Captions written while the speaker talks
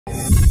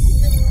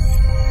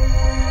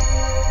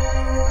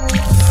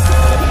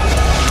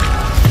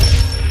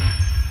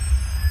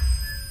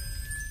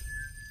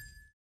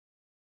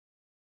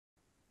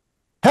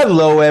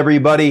Hello,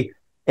 everybody.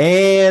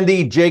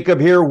 Andy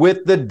Jacob here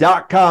with the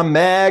DotCom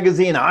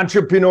Magazine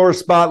Entrepreneur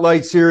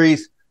Spotlight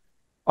Series.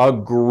 A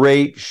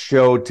great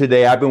show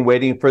today. I've been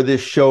waiting for this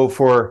show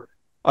for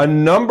a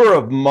number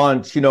of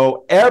months. You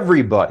know,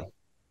 everybody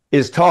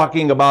is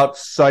talking about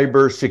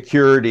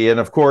cybersecurity. And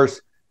of course,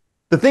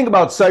 the thing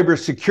about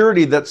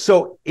cybersecurity that's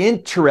so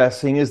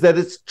interesting is that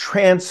it's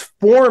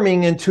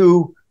transforming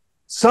into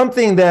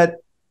something that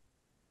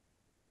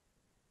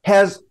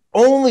has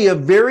only a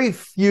very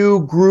few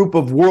group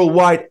of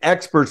worldwide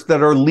experts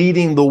that are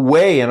leading the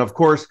way. And of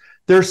course,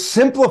 they're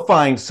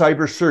simplifying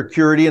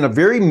cybersecurity in a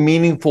very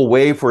meaningful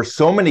way for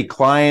so many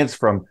clients,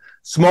 from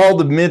small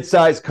to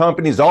mid-sized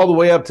companies, all the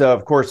way up to,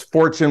 of course,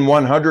 Fortune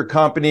 100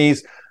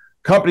 companies,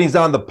 companies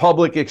on the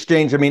public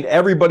exchange. I mean,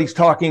 everybody's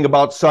talking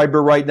about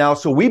cyber right now.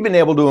 So we've been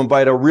able to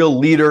invite a real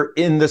leader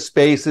in the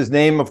space. His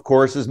name, of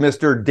course, is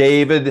Mr.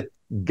 David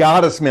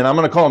Gottesman. I'm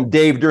going to call him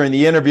Dave during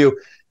the interview.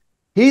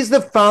 He's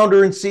the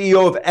founder and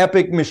CEO of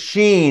Epic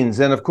Machines.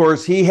 And of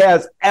course, he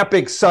has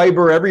Epic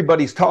Cyber.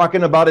 Everybody's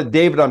talking about it.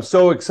 David, I'm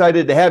so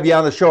excited to have you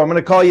on the show. I'm going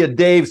to call you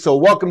Dave. So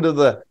welcome to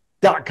the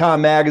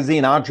 .com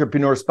Magazine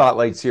Entrepreneur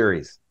Spotlight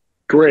Series.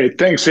 Great.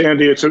 Thanks,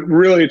 Andy. It's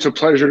a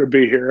pleasure to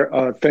be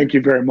here. Thank you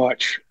very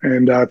much.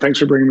 And thanks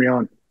for bringing me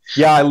on.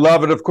 Yeah, I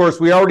love it. Of course,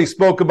 we already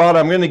spoke about it.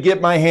 I'm going to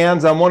get my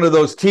hands on one of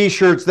those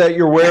T-shirts that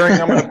you're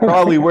wearing. I'm going to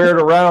probably wear it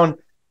around,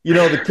 you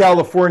know, the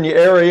California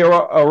area,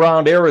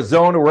 around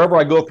Arizona, wherever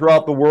I go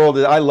throughout the world.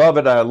 I love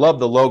it. I love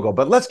the logo.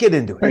 But let's get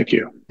into it. Thank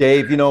you,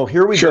 Dave. You know,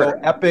 here we go.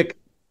 Epic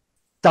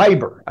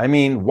Cyber. I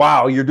mean,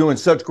 wow, you're doing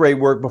such great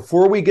work.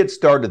 Before we get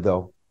started,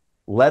 though,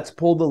 let's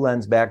pull the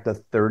lens back to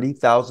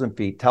 30,000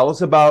 feet. Tell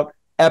us about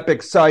Epic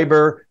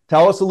Cyber.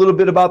 Tell us a little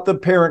bit about the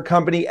parent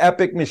company,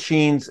 Epic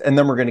Machines, and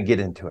then we're going to get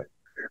into it.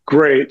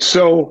 Great.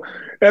 So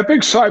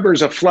Epic Cyber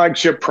is a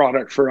flagship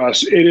product for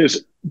us. It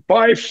is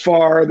by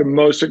far the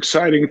most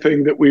exciting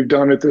thing that we've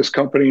done at this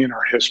company in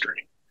our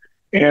history.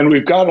 And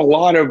we've got a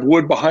lot of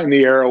wood behind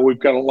the arrow. We've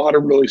got a lot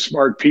of really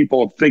smart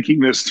people thinking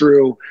this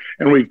through.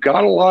 And we've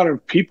got a lot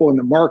of people in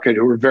the market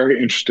who are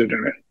very interested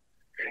in it.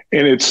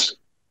 And it's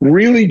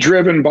really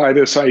driven by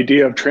this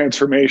idea of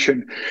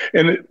transformation.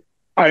 And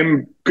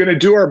I'm going to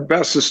do our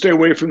best to stay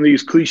away from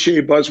these cliche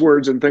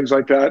buzzwords and things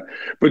like that.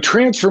 But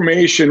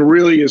transformation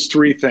really is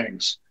three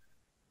things.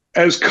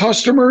 As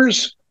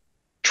customers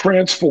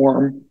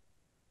transform,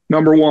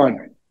 number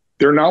one,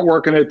 they're not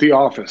working at the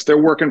office. They're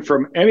working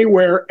from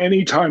anywhere,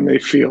 anytime they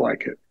feel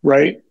like it,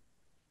 right?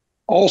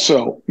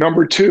 Also,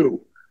 number two,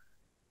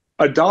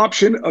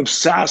 adoption of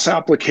SaaS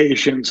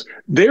applications.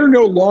 They're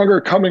no longer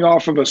coming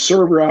off of a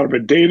server out of a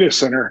data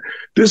center.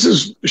 This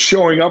is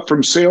showing up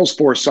from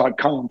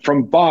Salesforce.com,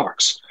 from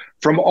Box,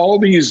 from all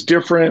these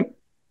different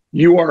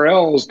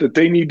URLs that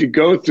they need to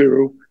go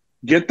through,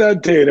 get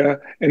that data.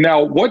 And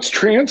now what's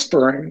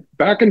transferring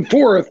back and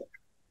forth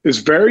is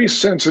very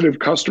sensitive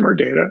customer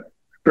data,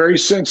 very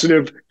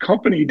sensitive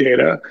company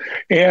data,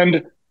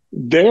 and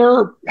they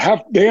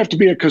have to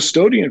be a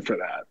custodian for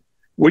that.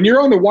 When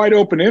you're on the wide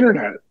open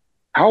internet,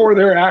 how are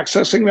they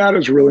accessing that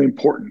is really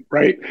important,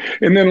 right?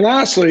 And then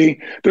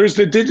lastly, there's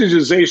the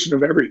digitization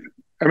of everything.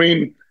 I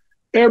mean,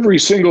 every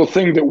single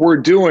thing that we're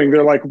doing,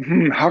 they're like,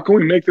 how can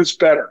we make this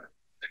better?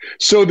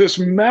 So this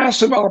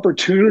massive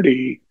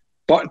opportunity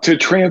to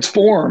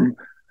transform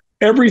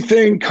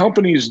everything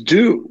companies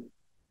do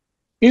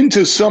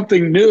into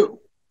something new,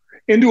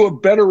 into a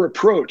better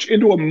approach,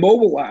 into a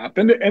mobile app,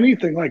 into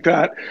anything like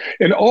that.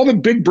 And all the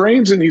big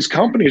brains in these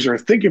companies are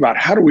thinking about,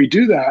 how do we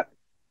do that?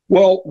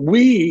 Well,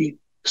 we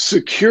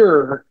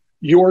secure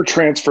your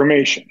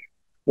transformation.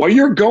 While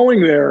you're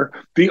going there,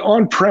 the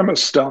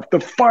on-premise stuff, the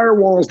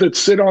firewalls that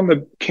sit on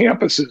the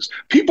campuses,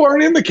 people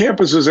aren't in the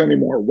campuses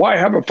anymore. Why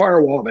have a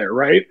firewall there,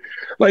 right?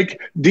 Like,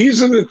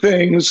 these are the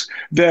things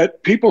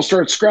that people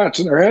start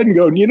scratching their head and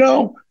going, you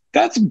know,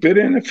 that's a bit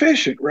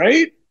inefficient,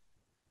 right?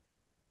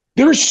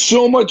 There's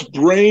so much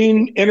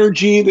brain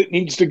energy that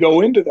needs to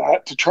go into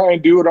that to try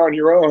and do it on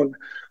your own.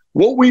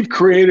 What we've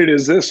created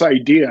is this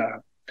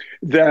idea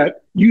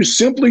that you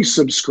simply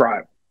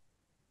subscribe.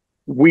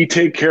 We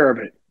take care of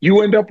it.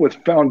 You end up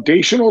with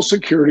foundational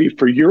security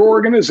for your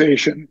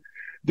organization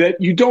that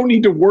you don't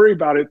need to worry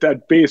about at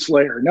that base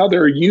layer. Now,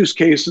 there are use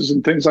cases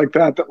and things like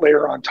that that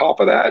layer on top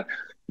of that.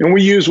 And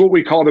we use what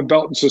we call the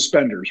belt and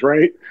suspenders,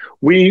 right?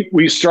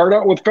 We start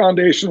out with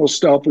foundational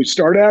stuff. We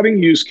start adding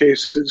use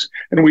cases,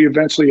 and we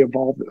eventually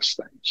evolve this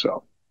thing.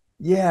 So,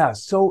 yeah,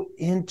 so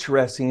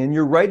interesting. And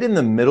you're right in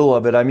the middle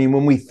of it. I mean,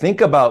 when we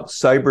think about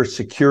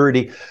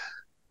cybersecurity,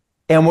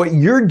 and what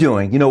you're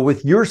doing, you know,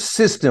 with your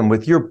system,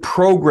 with your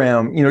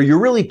program, you know, you're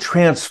really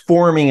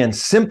transforming and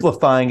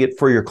simplifying it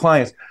for your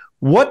clients.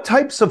 What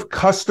types of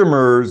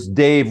customers,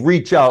 Dave,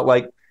 reach out?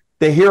 Like,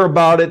 they hear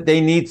about it,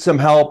 they need some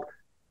help.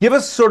 Give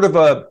us sort of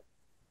a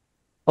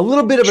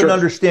little bit of an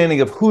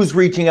understanding of who's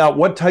reaching out,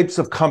 what types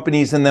of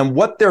companies, and then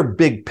what their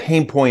big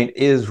pain point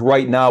is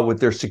right now with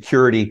their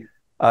security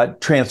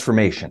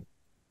transformation.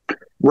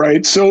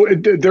 Right. So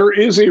there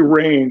is a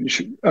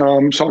range.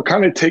 So I'll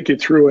kind of take you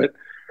through it.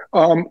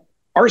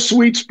 Our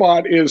sweet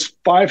spot is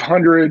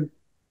 500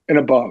 and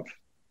above.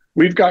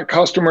 We've got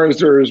customers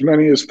that are as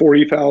many as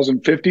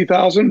 40,000,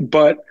 50,000,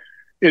 but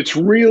it's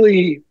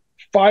really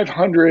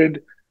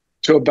 500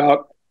 to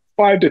about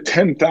 5 to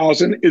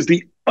 10,000 is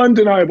the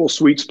undeniable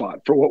sweet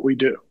spot for what we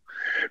do.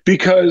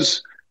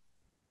 Because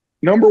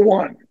number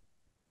one,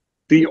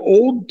 the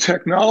old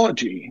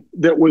technology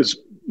that was,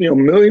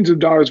 millions of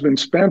dollars been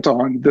spent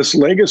on this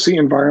legacy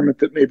environment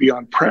that may be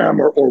on-prem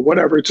or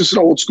whatever, it's just an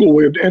old school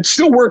way of, and it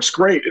still works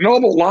great. And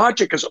all the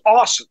logic is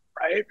awesome,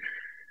 right?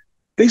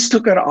 They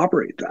still got to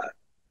operate that.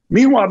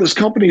 Meanwhile, this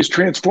company is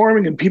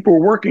transforming and people are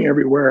working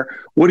everywhere.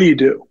 What do you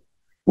do?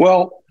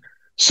 Well,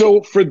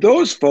 so for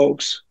those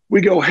folks,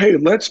 we go, hey,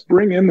 let's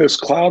bring in this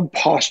cloud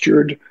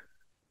postured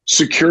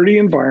security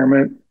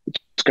environment.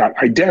 It's got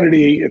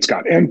identity, it's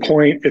got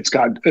endpoint, it's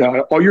got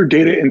all your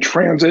data in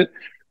transit.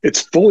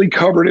 It's fully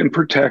covered and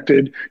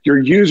protected. Your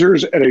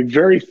users at a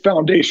very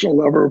foundational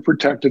level are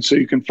protected, so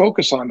you can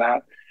focus on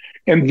that.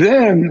 And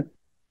then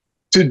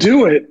to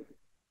do it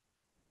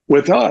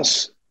with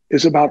us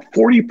is about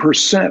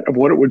 40% of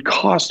what it would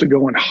cost to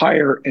go and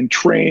hire and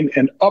train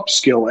and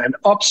upskill and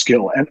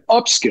upskill and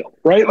upskill,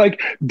 right?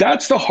 Like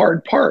that's the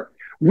hard part.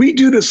 We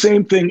do the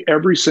same thing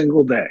every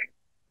single day.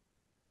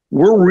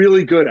 We're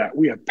really good at.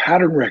 We have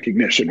pattern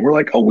recognition. We're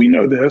like, oh, we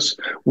know this,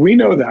 we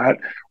know that.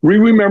 We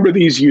remember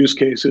these use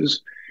cases.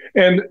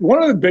 And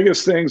one of the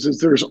biggest things is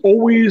there's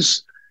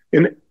always,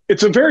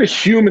 it's a very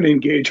human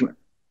engagement.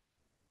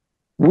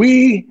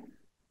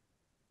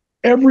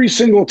 Every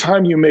single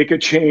time you make a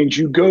change,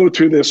 you go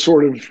through this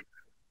sort of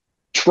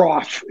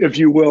trough, if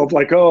you will, of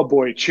like, oh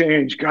boy,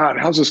 change. God,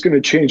 how's this going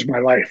to change my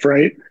life,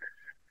 right?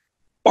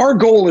 Our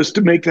goal is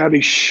to make that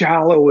as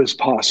shallow as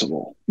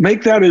possible.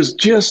 Make that as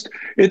just,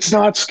 it's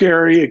not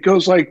scary. It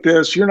goes like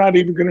this. You're not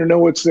even going to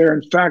know it's there.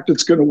 In fact,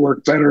 it's going to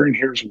work better, and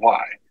here's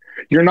why.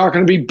 You're not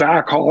going to be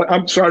backhauling.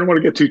 I'm sorry, I don't want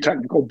to get too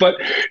technical, but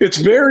it's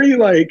very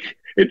like,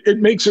 it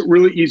makes it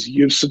really easy.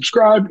 You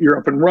subscribe, you're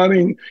up and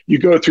running, you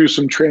go through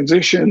some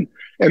transition,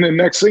 and then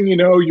next thing you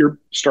know, you're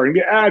starting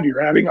to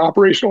you're adding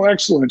operational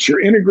excellence,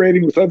 you're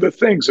integrating with other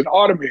things and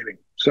automating.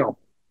 So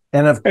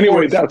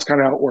anyway, that's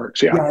kind of how it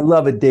works. Yeah, I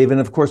love it, Dave. And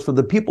of course, for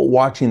the people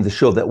watching the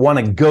show that want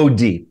to go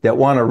deep, that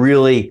want to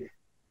really,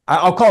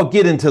 I'll call it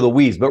get into the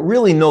weeds, but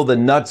really know the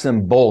nuts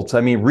and bolts.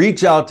 I mean,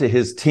 reach out to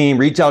his team,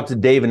 reach out to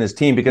Dave and his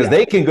team, because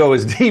they can go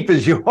as deep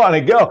as you want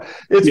to go.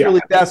 It's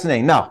really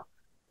fascinating. Now,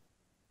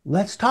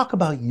 let's talk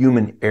about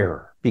human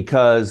error,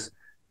 because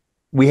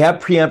we have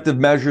preemptive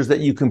measures that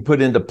you can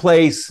put into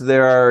place.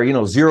 There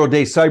are,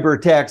 zero-day cyber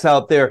attacks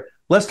out there.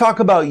 Let's talk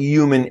about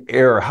human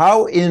error.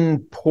 How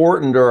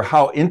important or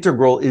how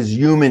integral is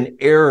human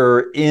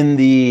error in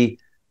the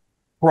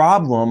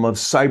problem of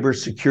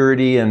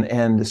cybersecurity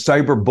and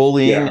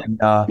cyberbullying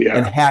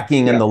and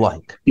hacking and the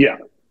like? Yeah.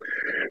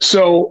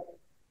 So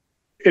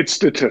it's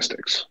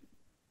statistics.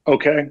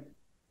 Okay.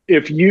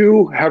 If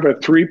you have a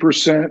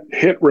 3%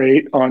 hit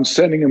rate on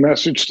sending a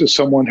message to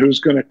someone who's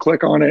going to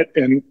click on it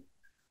and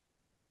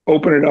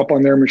open it up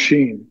on their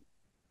machine,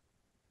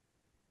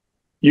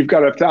 you've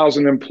got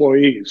 1,000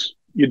 employees.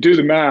 You do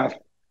the math,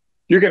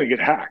 you're going to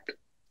get hacked.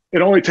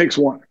 It only takes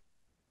one,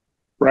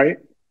 right?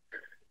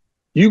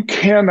 You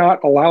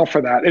cannot allow for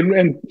that.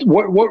 And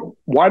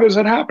why does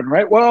it happen,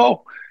 right?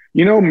 Well,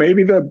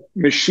 maybe the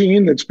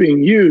machine that's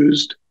being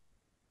used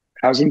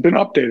hasn't been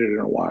updated in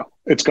a while.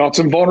 It's got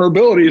some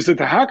vulnerabilities that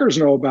the hackers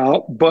know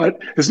about,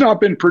 but has not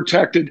been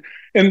protected.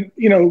 And,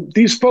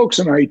 these folks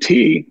in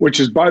IT, which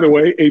is, by the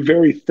way, a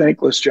very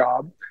thankless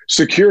job.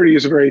 Security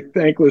is a very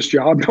thankless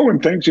job. No one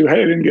thanks you,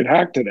 hey, I didn't get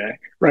hacked today,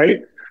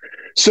 right?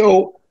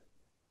 So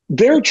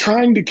they're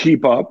trying to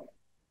keep up.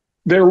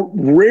 They're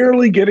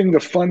rarely getting the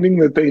funding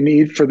that they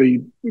need for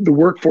the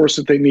workforce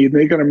that they need.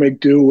 They're going to make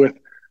do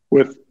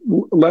with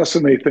less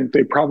than they think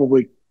they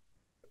probably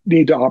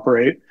need to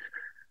operate.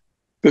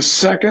 The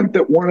second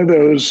that one of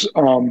those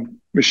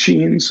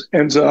machines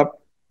ends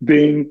up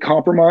being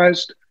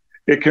compromised,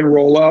 it can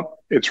roll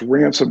up. It's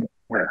ransomware.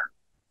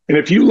 And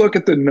if you look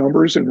at the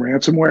numbers in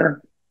ransomware,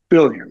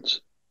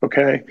 billions,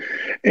 okay?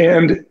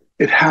 And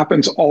it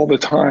happens all the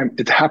time.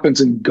 It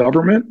happens in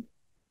government.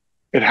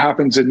 It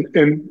happens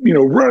in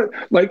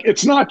like,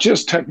 it's not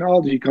just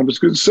technology companies,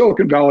 because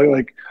Silicon Valley,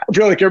 like, I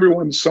feel like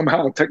everyone's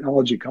somehow a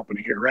technology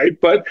company here, right?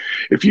 But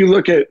if you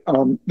look at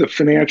the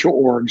financial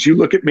orgs, you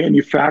look at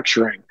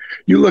manufacturing,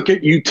 you look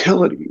at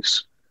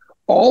utilities,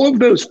 all of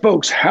those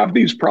folks have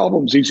these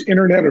problems, these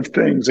Internet of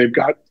Things. They've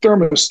got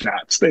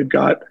thermostats, they've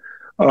got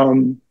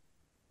an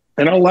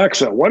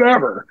Alexa,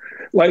 whatever.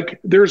 Like,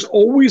 there's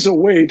always a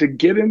way to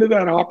get into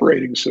that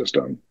operating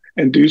system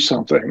and do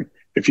something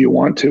if you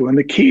want to. And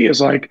the key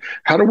is like,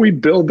 how do we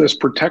build this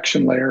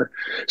protection layer?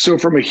 So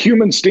from a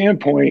human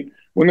standpoint,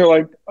 when they're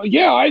like, oh,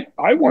 yeah,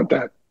 I want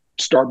that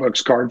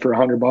Starbucks card for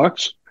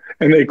 $100,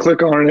 and they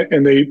click on it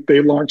and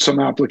they launch some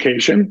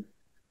application.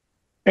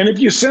 And if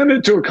you send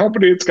it to a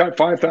company that's got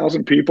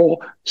 5,000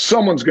 people,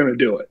 someone's going to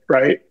do it,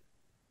 right?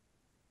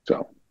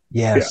 So,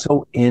 yeah,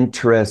 so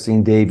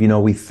interesting, Dave.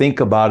 We think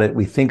about it.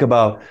 We think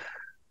about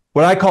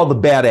what I call the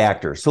bad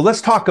actors. So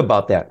let's talk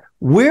about that.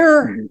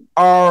 Where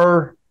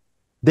are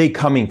they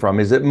coming from?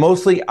 Is it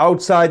mostly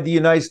outside the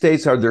United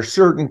States? Are there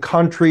certain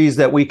countries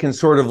that we can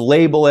sort of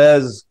label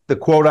as the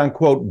quote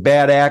unquote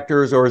bad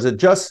actors, or is it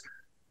just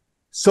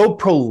so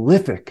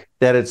prolific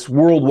that it's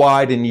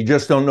worldwide and you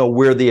just don't know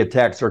where the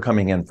attacks are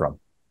coming in from?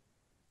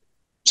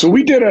 So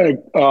we did a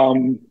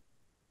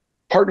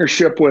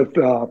partnership with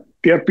the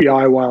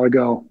FBI a while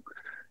ago,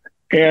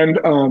 and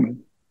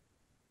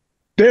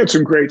they had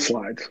some great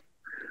slides.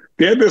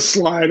 They had this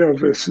slide of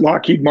this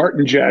Lockheed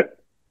Martin jet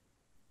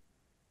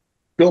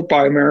built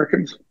by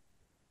Americans,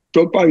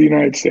 built by the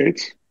United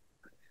States.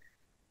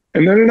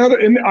 And then another,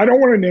 and I don't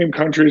want to name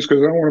countries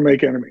because I don't want to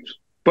make enemies,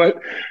 but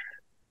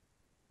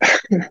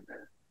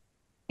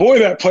boy,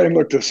 that plane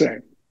looked the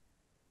same.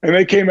 And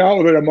they came out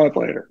with it a month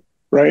later,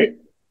 right?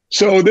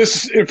 So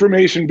this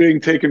information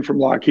being taken from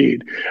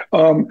Lockheed.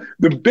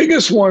 The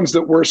biggest ones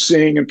that we're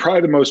seeing, and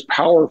probably the most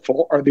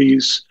powerful, are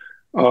these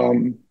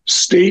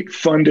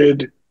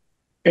state-funded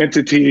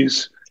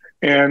entities.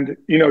 And,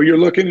 you know, you're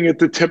looking at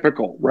the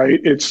typical, right?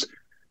 It's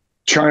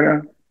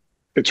China,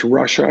 it's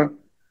Russia,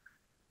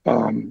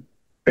 and,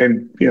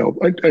 you know,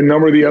 a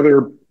number of the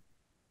other,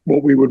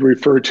 what we would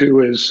refer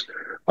to as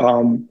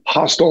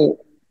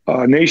hostile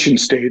nation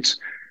states.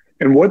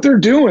 And what they're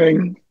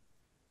doing,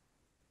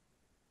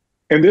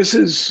 and this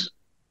is,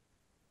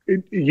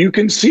 you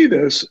can see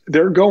this,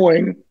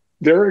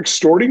 they're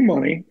extorting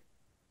money,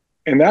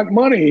 and that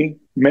money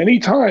many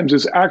times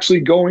is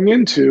actually going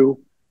into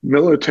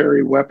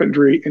military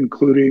weaponry,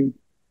 including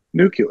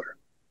nuclear,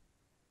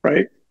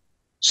 right?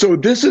 So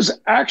this is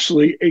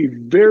actually a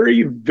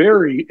very,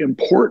 very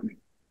important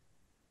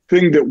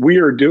thing that we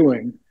are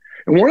doing.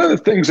 And one of the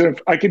things that, if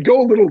I could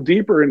go a little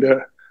deeper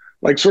into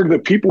like sort of the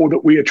people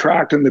that we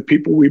attract and the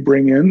people we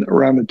bring in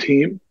around the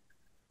team,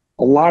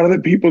 a lot of the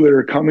people that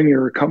are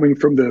coming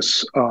from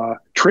this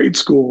trade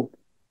school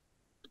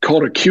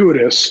called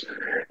Acuitas.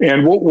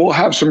 And we'll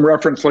have some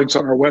reference links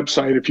on our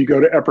website. If you go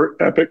to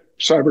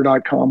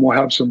epiccyber.com, we'll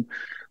have some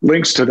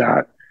links to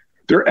that.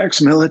 They're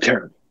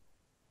ex-military.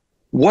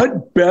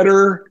 What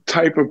better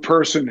type of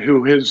person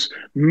who has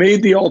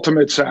made the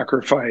ultimate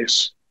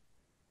sacrifice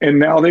and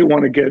now they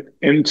want to get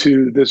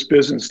into this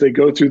business? They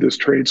go through this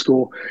trade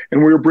school,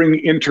 and we're bringing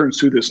interns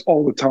through this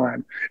all the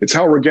time. It's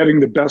how we're getting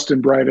the best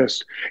and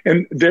brightest.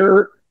 And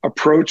their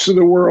approach to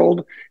the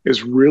world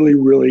is really,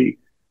 really,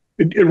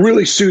 it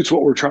really suits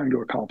what we're trying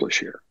to accomplish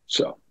here.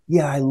 So.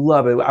 Yeah, I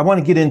love it. I want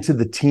to get into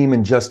the team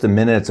in just a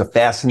minute. It's a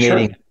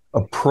fascinating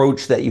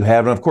approach that you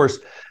have. And of course,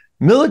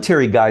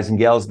 military guys and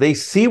gals, they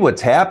see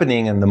what's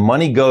happening and the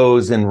money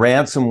goes in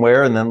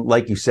ransomware. And then,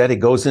 like you said, it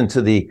goes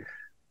into the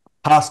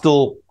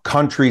hostile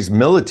country's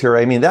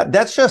military. I mean,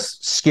 that's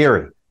just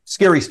scary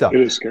stuff.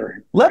 It is scary.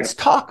 Let's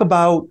talk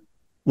about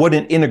what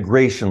an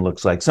integration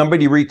looks like.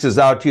 Somebody reaches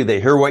out to you, they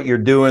hear what you're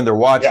doing, they're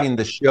watching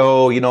the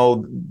show, you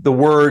know, the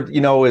word, you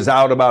know, is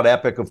out about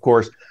Epic, of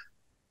course.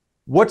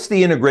 What's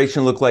the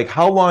integration look like?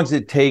 How long does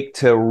it take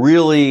to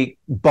really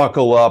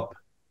buckle up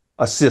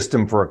a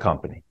system for a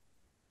company?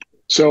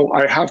 So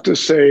I have to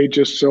say,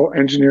 just so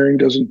engineering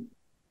doesn't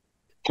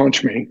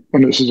punch me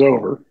when this is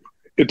over,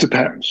 it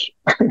depends.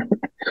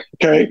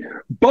 Okay.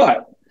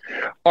 But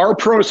our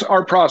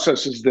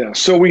process is this.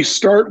 So we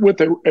start with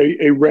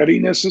a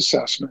readiness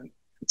assessment.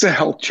 It's a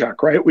health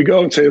check, right? We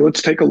go and say,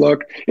 let's take a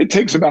look. It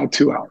takes about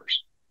 2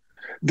 hours.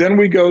 Then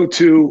we go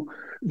to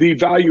the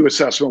value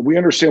assessment. We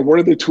understand what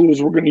are the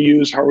tools we're going to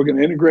use, how we're going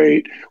to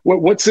integrate,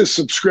 what's this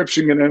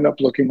subscription going to end up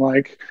looking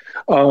like.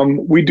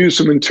 We do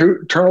some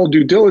internal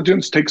due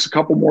diligence, takes a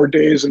couple more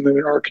days, and then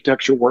an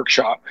architecture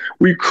workshop.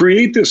 We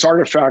create this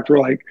artifact. We're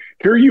like,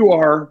 here you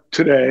are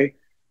today,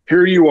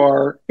 here you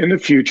are in the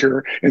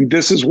future, and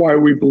this is why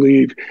we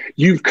believe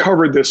you've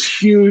covered this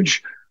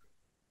huge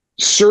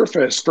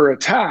surface for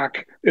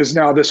attack is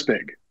now this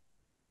big,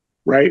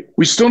 right?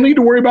 We still need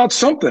to worry about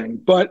something,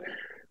 but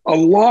a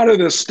lot of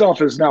this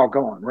stuff is now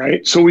gone,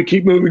 right? So we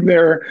keep moving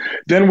there.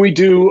 Then we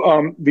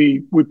do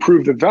we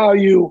prove the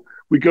value.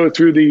 We go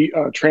through the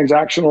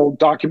transactional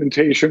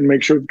documentation,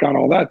 make sure we've got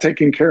all that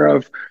taken care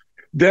of.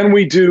 Then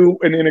we do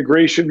an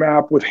integration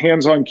map with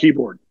hands-on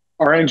keyboard.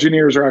 Our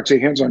engineers are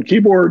actually hands-on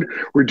keyboard.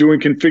 We're doing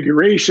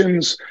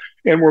configurations,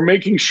 and we're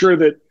making sure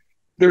that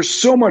there's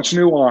so much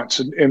nuance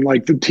and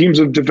like the teams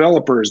of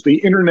developers, the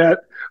internet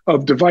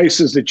of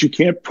devices that you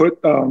can't put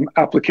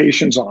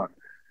applications on.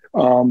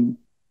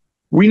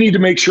 We need to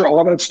make sure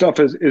all that stuff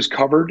is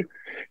covered.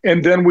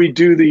 And then we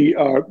do the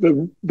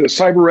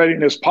cyber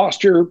readiness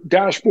posture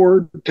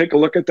dashboard, take a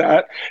look at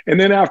that. And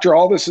then after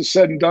all this is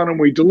said and done and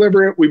we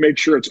deliver it, we make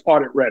sure it's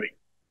audit ready.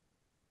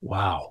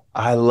 Wow.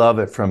 I love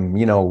it, from,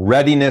 you know,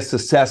 readiness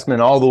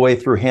assessment all the way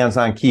through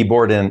hands-on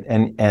keyboard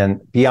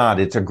and beyond.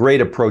 It's a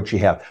great approach you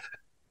have.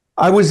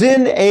 I was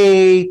in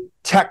a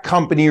tech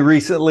company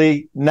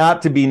recently,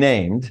 not to be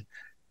named,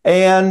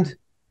 and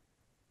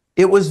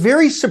it was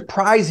very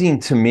surprising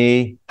to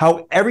me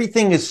how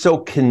everything is so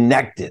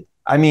connected.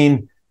 I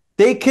mean,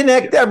 they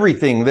connect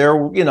everything.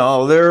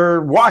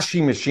 Their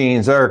washing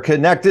machines are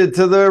connected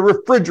to the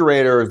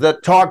refrigerators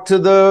that talk to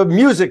the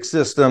music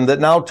system that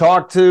now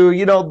talk to,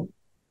 you know,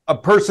 a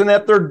person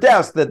at their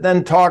desk that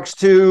then talks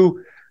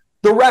to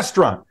the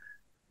restaurant.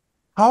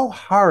 How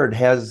hard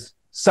has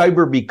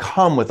cyber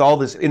become with all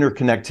this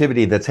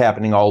interconnectivity that's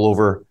happening all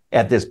over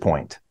at this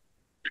point?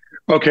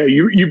 Okay,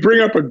 you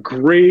bring up a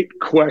great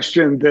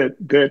question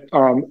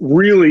that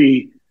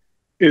really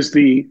is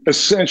the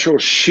essential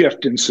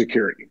shift in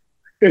security.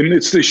 And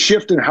it's the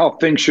shift in how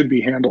things should be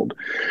handled.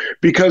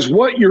 Because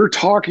what you're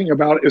talking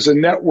about is a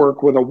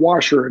network with a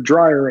washer, a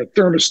dryer, a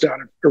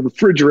thermostat, a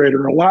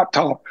refrigerator, a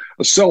laptop,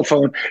 a cell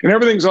phone, and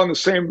everything's on the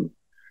same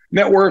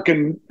network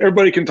and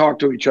everybody can talk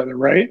to each other,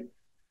 right?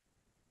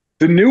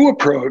 The new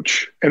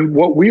approach and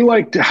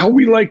how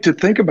we like to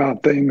think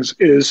about things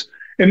is,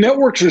 and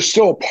networks are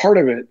still a part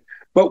of it,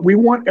 but we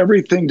want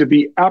everything to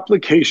be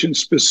application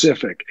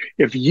specific.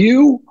 If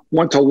you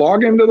want to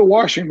log into the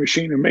washing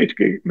machine and make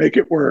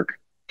it work,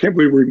 can't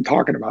believe we're even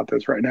talking about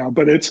this right now,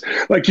 but it's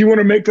like you want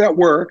to make that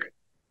work,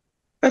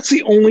 that's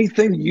the only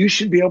thing you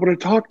should be able to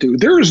talk to.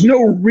 There is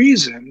no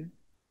reason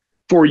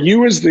for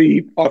you as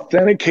the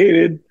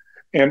authenticated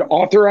and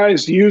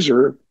authorized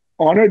user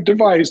on a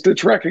device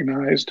that's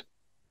recognized.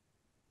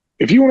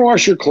 If you want to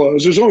wash your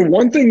clothes, there's only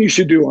one thing you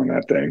should do on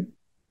that thing,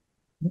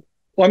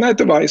 on that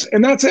device,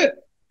 and that's it,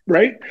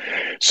 right?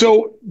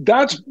 So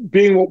that's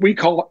being what we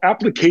call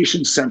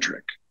application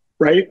centric,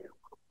 right?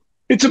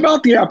 It's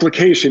about the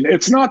application.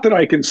 It's not that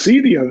I can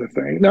see the other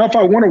thing. Now, if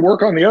I want to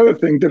work on the other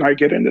thing, then I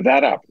get into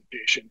that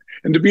application.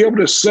 And to be able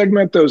to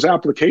segment those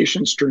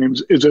application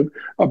streams is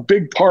a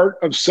big part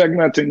of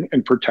segmenting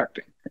and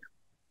protecting.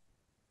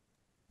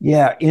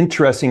 Yeah,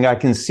 interesting. I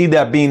can see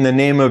that being the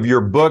name of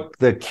your book,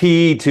 The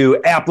Key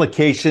to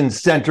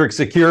Application-Centric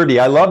Security.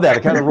 I love that.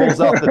 It kind of rolls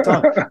off the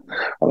tongue.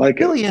 I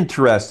like it. Really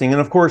interesting. And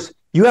of course,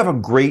 you have a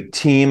great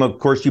team. Of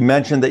course, you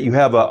mentioned that you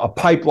have a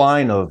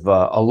pipeline of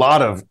a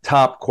lot of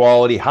top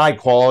quality, high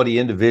quality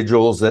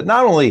individuals that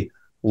not only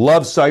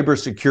love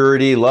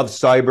cybersecurity, love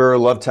cyber,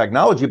 love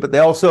technology, but they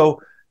also,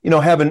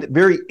 have a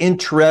very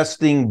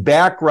interesting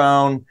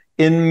background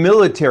in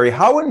military.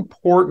 How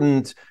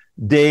important,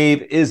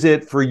 Dave, is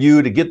it for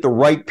you to get the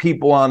right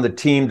people on the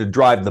team to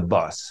drive the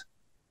bus?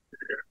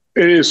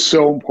 It is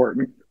so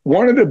important.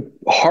 One of the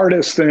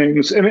hardest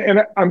things,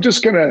 and I'm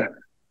just going to,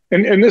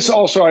 and this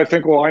also, I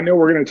think, I know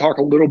we're going to talk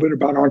a little bit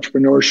about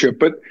entrepreneurship,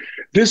 but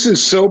this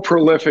is so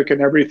prolific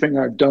in everything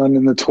I've done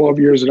in the 12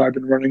 years that I've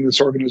been running this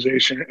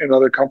organization and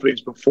other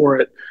companies before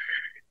it.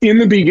 In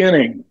the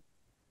beginning,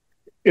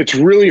 it's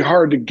really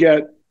hard to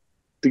get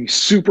the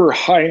super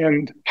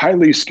high-end,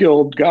 highly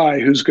skilled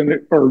guy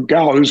or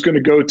gal who's going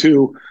to go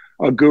to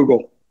a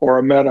Google or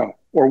a Meta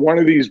or one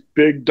of these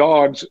big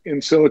dogs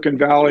in Silicon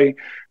Valley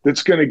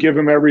that's going to give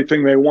them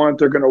everything they want.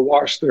 They're going to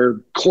wash their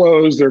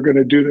clothes. They're going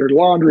to do their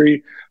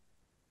laundry.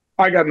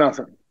 I got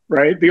nothing,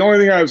 right? The only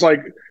thing I was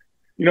like,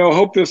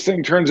 hope this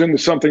thing turns into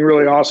something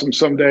really awesome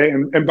someday.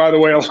 And by the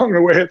way, along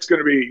the way, it's going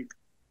to be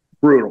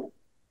brutal.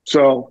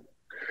 So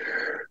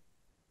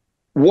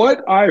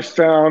what I've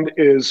found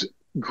is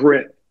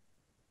grit,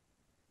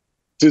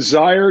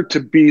 desire to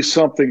be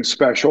something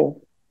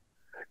special.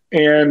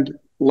 And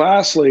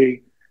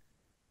lastly,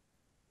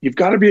 you've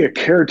got to be a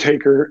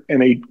caretaker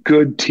and a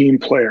good team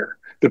player.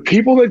 The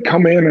people that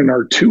come in and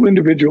are too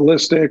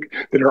individualistic,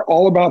 that are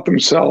all about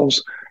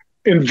themselves,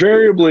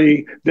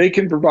 invariably, they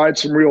can provide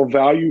some real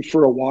value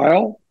for a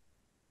while,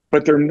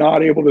 but they're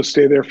not able to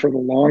stay there for the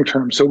long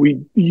term. So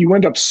you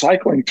end up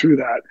cycling through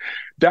that.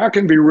 That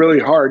can be really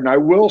hard. And I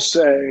will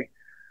say,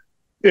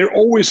 it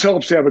always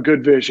helps to have a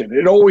good vision.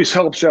 It always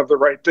helps to have the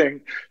right thing.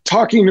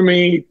 Talking to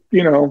me,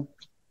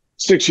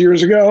 6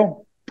 years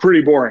ago,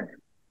 pretty boring.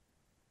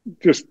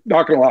 Just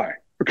not gonna lie.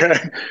 Okay.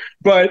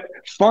 But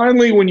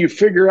finally, when you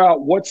figure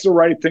out what's the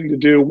right thing to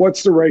do,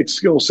 what's the right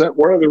skill set,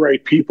 what are the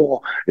right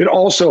people, it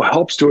also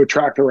helps to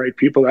attract the right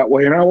people that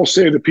way. And I will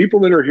say the people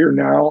that are here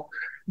now,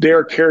 they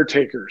are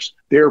caretakers,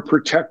 they are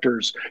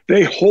protectors.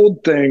 They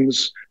hold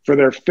things for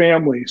their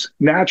families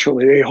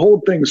naturally. They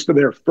hold things for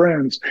their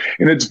friends.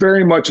 And it's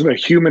very much of a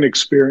human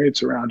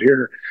experience around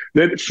here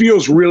that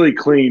feels really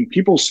clean.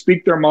 People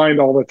speak their mind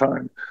all the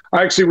time.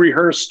 I actually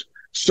rehearsed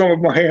some of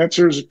my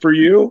answers for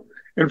you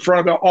in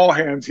front of all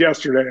hands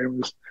yesterday. It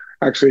was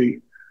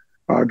actually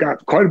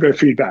got quite a bit of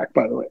feedback,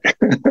 by the way.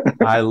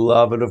 I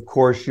love it. Of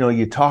course,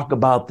 you talk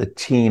about the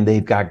team.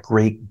 They've got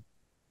great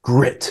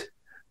grit.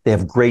 They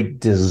have great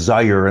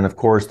desire. And of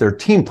course, they're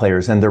team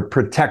players and they're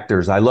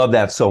protectors. I love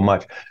that so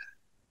much.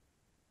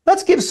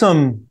 Let's give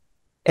some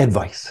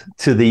advice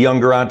to the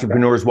younger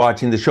entrepreneurs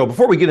watching the show.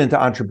 Before we get into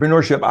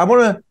entrepreneurship, I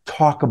want to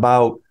talk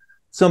about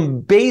some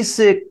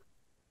basic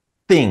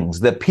things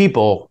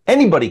that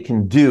anybody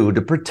can do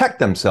to protect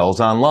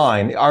themselves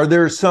online. Are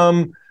there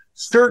some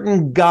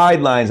certain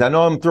guidelines? I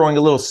know I'm throwing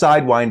a little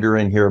sidewinder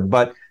in here,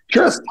 but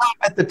just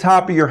at the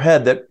top of your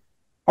head that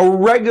a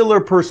regular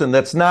person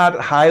that's not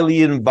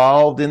highly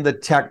involved in the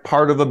tech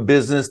part of a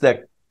business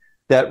that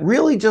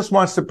really just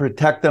wants to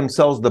protect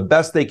themselves the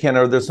best they can,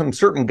 are there some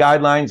certain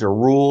guidelines or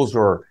rules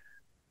or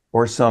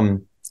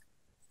some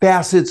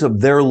facets of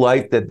their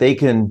life that they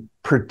can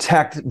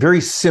protect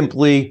very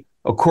simply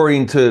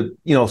according to,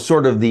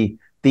 sort of the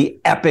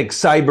epic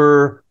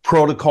cyber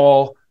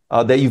protocol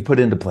that you've put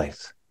into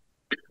place?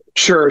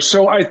 Sure.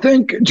 So I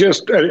think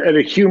just at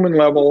a human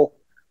level,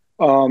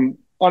 on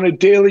a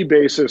daily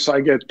basis,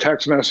 I get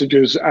text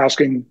messages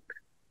asking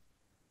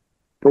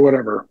for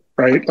whatever,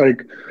 right?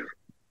 Like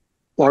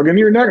log into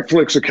your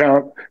Netflix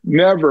account.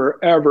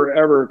 Never, ever,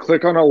 ever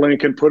click on a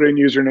link and put in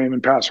username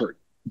and password.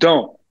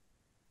 Don't.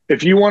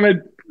 If you want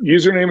a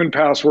username and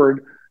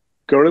password,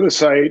 go to the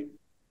site,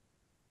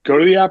 go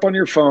to the app on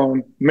your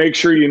phone, make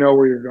sure you know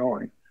where you're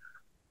going.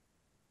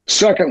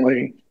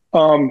 Secondly,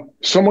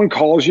 someone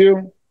calls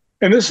you,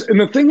 and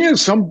the thing is,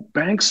 some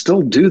banks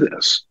still do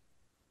this.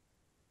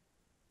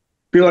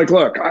 Be like,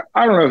 look,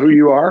 I don't know who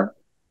you are.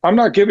 I'm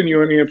not giving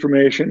you any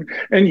information.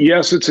 And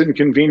yes, it's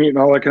inconvenient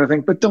and all that kind of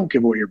thing, but don't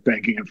give away your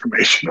banking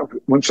information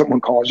when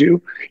someone calls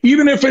you,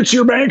 even if it's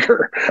your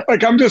banker.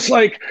 Like, I'm just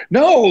like,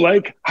 no,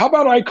 like, how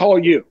about I call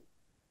you?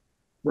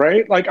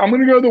 Right? Like, I'm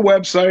going to go to the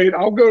website.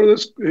 I'll go to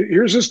this.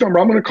 Here's this number.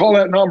 I'm going to call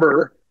that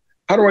number.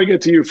 How do I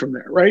get to you from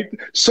there? Right?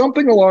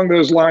 Something along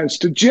those lines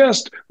to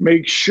just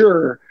make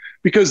sure,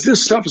 because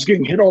this stuff is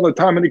getting hit all the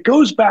time. And it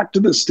goes back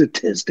to the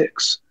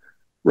statistics,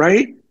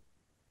 right?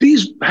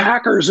 These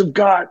hackers have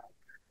got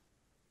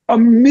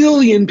 1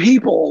 million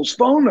people's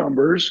phone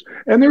numbers,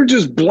 and they're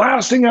just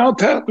blasting out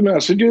text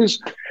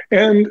messages,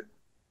 and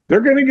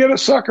they're going to get a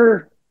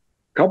sucker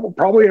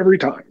probably every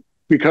time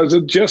because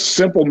of just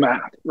simple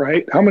math,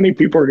 right? How many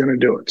people are going to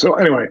do it? So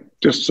anyway,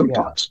 just some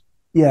thoughts.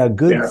 Yeah,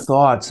 good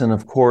thoughts. And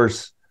of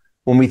course,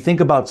 when we think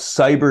about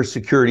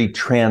cybersecurity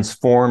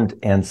transformed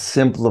and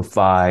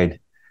simplified,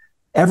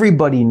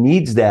 everybody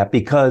needs that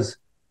because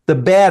the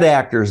bad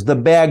actors, the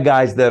bad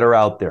guys that are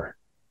out there,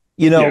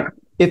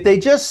 if they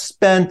just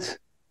spent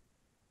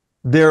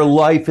their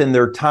life and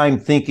their time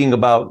thinking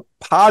about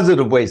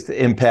positive ways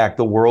to impact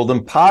the world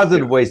and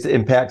positive ways to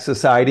impact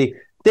society,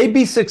 they'd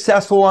be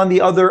successful on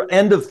the other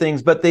end of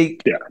things, but they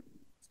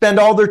spend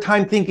all their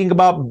time thinking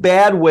about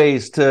bad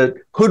ways to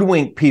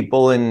hoodwink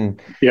people,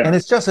 and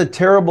it's just a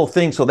terrible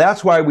thing. So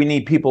that's why we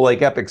need people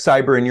like Epic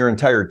Cyber and your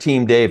entire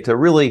team, Dave, to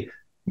really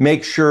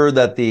make sure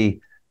that the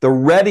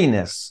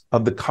readiness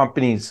of the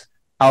companies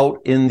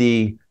out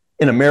in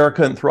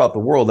America and throughout the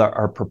world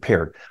are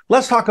prepared.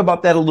 Let's talk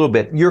about that a little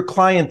bit. Your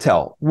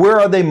clientele, where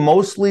are they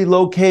mostly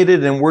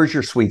located and where's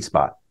your sweet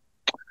spot?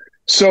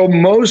 So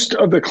most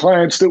of the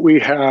clients that we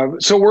have,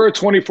 so we're a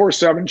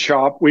 24/7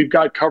 shop. We've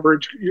got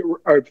coverage,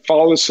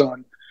 follow the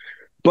sun,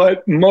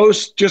 but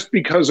most, just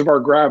because of our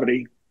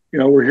gravity,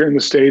 we're here in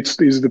the States.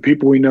 These are the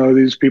people we know,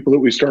 these people that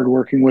we started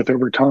working with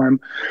over time.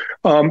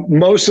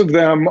 Most of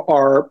them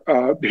are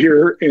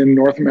here in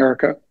North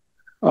America.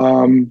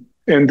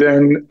 And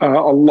then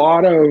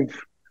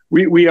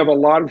we have a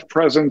lot of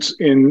presence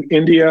in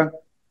India.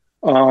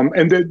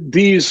 And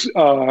these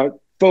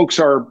folks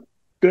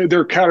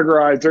they're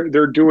categorized,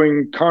 they're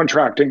doing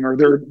contracting, or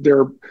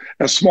they're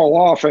a small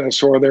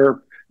office, or they're,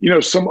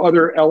 some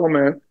other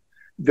element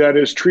that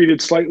is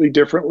treated slightly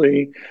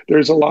differently.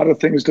 There's a lot of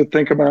things to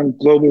think about,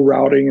 global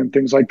routing and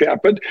things like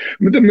that. But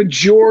the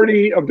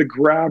majority of the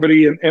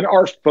gravity and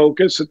our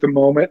focus at the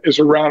moment is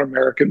around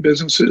American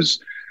businesses.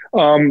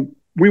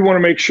 We want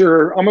to make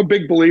sure, I'm a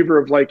big believer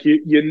of like,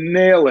 you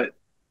nail it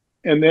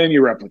and then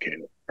you replicate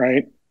it,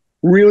 right?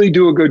 Really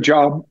do a good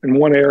job in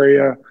one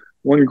area,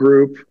 one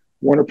group,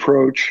 one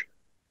approach,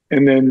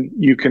 and then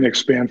you can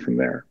expand from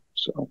there.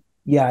 So.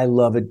 Yeah, I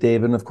love it,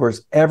 Dave. And of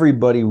course,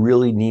 everybody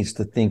really needs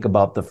to think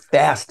about the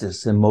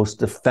fastest and most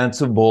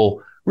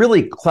defensible,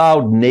 really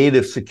cloud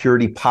native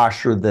security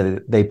posture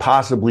that they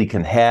possibly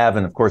can have.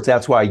 And of course,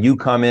 that's why you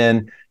come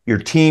in, your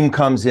team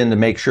comes in to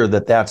make sure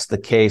that that's the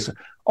case.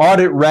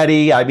 Audit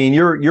ready. I mean,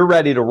 you're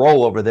ready to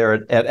roll over there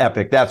at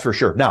Epic, that's for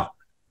sure. Now,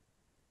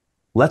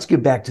 let's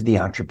get back to the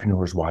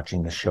entrepreneurs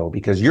watching the show,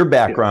 because your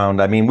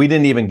background, I mean, we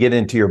didn't even get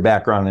into your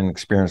background and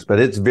experience, but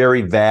it's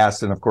very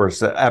vast. And of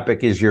course,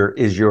 Epic is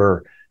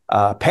your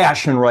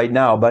passion right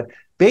now. But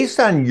based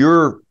on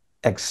your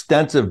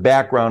extensive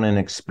background and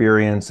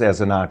experience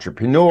as an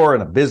entrepreneur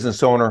and a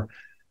business owner,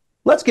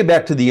 let's get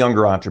back to the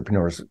younger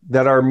entrepreneurs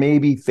that are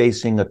maybe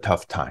facing a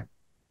tough time.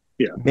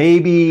 Yeah.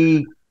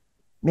 Maybe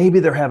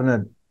they're having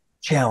a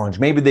challenge.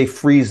 Maybe they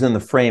freeze in the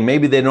frame.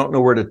 Maybe they don't know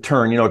where to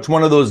turn. It's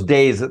one of those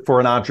days for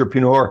an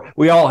entrepreneur.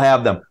 We all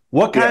have them.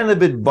 What kind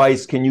of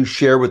advice can you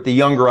share with the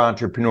younger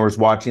entrepreneurs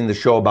watching the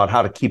show about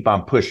how to keep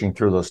on pushing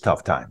through those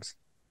tough times?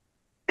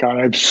 God,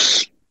 I've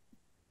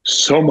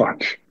so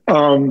much.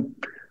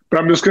 But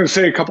I'm just going to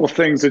say a couple of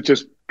things that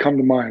just come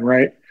to mind,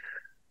 right?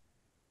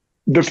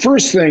 The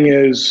first thing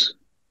is,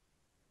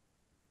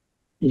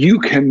 you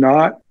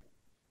cannot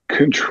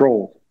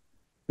control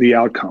the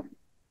outcome.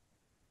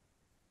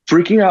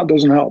 Freaking out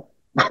doesn't help.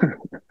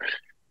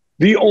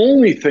 The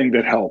only thing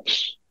that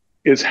helps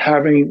is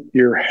having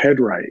your head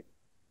right,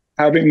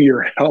 having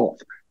your health,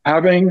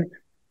 having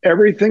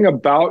everything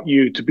about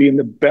you to be in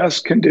the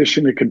best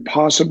condition it could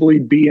possibly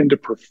be in to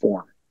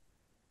perform.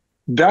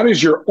 That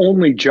is your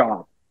only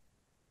job.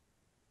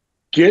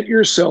 Get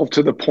yourself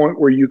to the point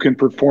where you can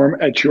perform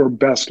at your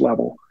best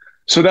level.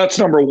 So that's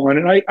number one.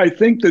 And I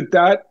think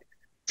that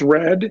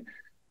thread,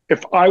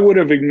 if I would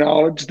have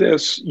acknowledged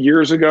this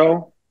years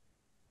ago,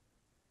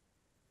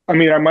 I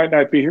mean, I might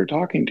not be here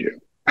talking to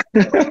you.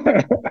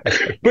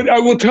 But I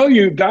will tell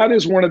you, that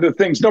is one of the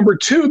things. Number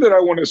two that I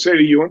want to say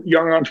to you,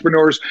 young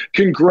entrepreneurs,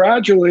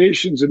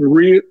 congratulations,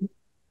 and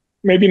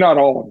maybe not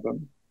all of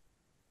them,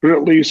 but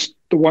at least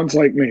the ones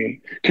like me,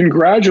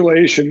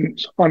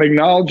 congratulations on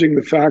acknowledging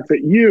the fact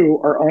that you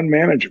are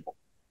unmanageable.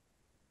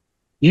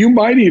 You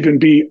might even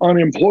be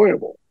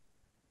unemployable.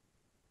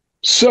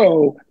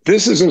 So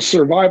this is a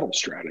survival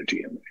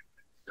strategy.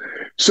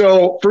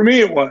 So for me,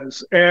 it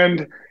was.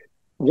 And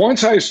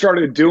once I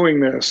started doing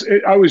this,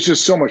 I was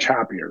just so much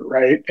happier,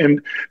 right?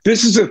 And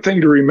this is a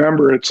thing to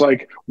remember. It's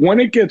like when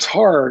it gets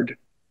hard,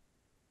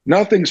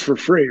 nothing's for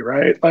free,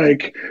 right?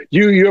 Like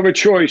you have a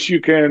choice.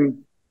 You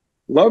can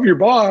love your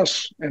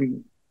boss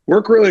and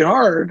work really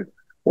hard,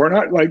 or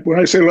not. Like when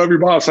I say love your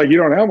boss, like you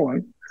don't have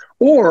one,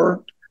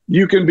 or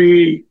you can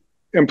be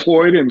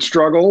employed and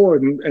struggle,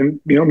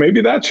 and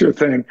maybe that's your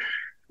thing.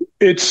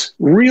 It's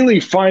really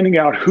finding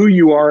out who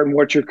you are and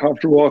what you're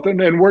comfortable with,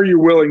 and where you're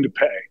willing to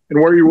pay and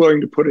where you're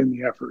willing to put in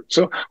the effort.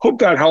 So hope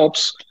that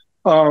helps.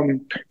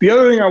 The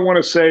other thing I want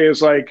to say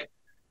is, like,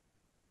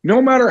 no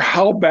matter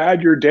how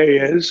bad your day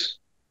is,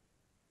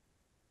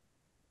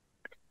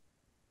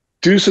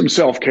 do some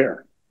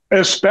self-care,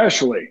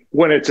 especially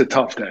when it's a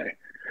tough day.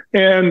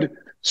 And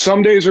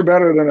some days are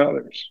better than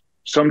others.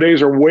 Some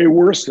days are way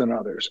worse than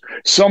others.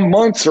 Some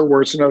months are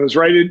worse than others,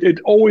 right? It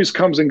always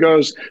comes and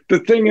goes. The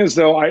thing is,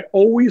 though, I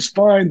always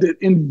find that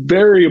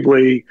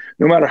invariably,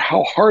 no matter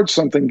how hard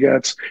something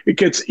gets, it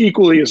gets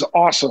equally as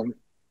awesome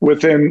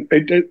within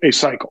a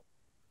cycle.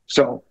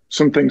 So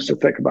some things to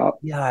think about.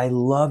 Yeah, I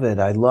love it.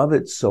 I love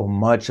it so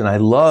much. And I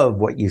love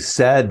what you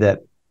said, that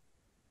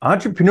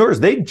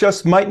entrepreneurs, they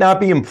just might not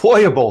be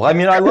employable. I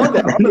mean, I love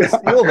that. I'm going to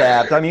steal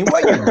that. I mean,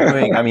 what you're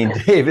doing, I mean,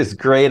 Dave, is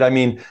great. I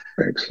mean,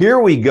 Thanks. Here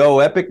we go.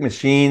 Epic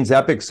Machines,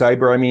 Epic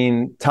Cyber. I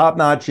mean,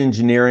 top-notch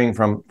engineering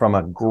from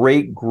a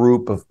great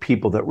group of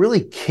people that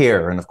really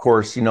care. And of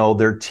course,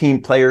 they're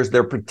team players,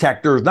 they're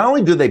protectors. Not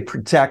only do they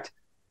protect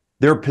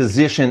their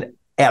position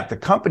at the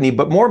company,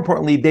 but more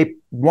importantly, they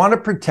want to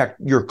protect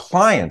your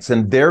clients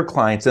and their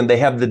clients, and they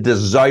have the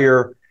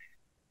desire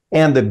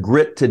and the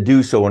grit to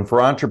do so. And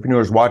for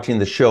entrepreneurs watching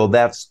the show,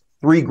 that's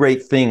three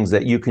great things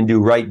that you can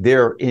do right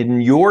there in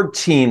your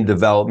team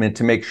development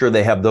to make sure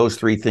they have those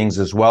three things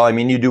as well. I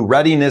mean, you do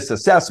readiness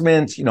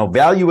assessments,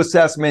 value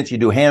assessments, you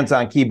do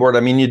hands-on keyboard. I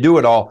mean, you do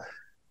it all.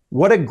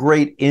 What a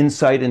great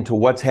insight into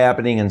what's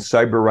happening in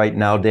cyber right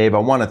now, Dave. I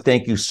want to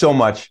thank you so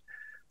much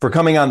for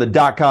coming on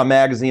the .com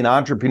Magazine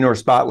Entrepreneur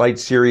Spotlight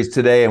Series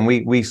today. And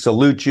we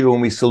salute you,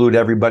 and we salute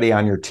everybody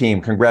on your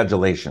team.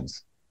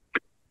 Congratulations.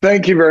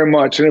 Thank you very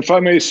much. And if I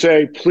may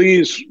say,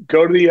 please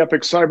go to the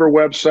Epic Cyber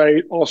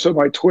website. Also,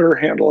 my Twitter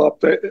handle up,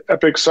 the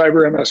Epic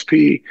Cyber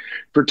MSP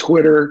for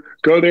Twitter.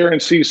 Go there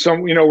and see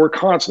we're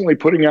constantly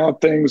putting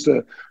out things.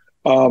 The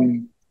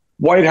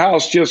White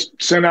House just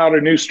sent out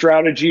a new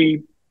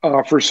strategy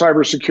for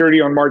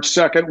cybersecurity on March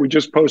 2nd. We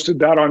just posted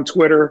that on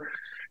Twitter.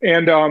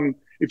 And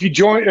if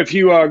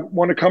you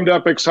want to come to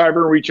Epic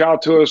Cyber and reach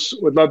out to us,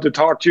 would love to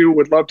talk to you.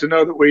 Would love to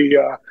know that we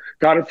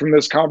got it from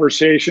this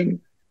conversation.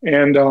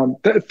 And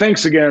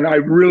thanks again. I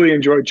really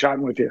enjoyed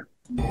chatting with you.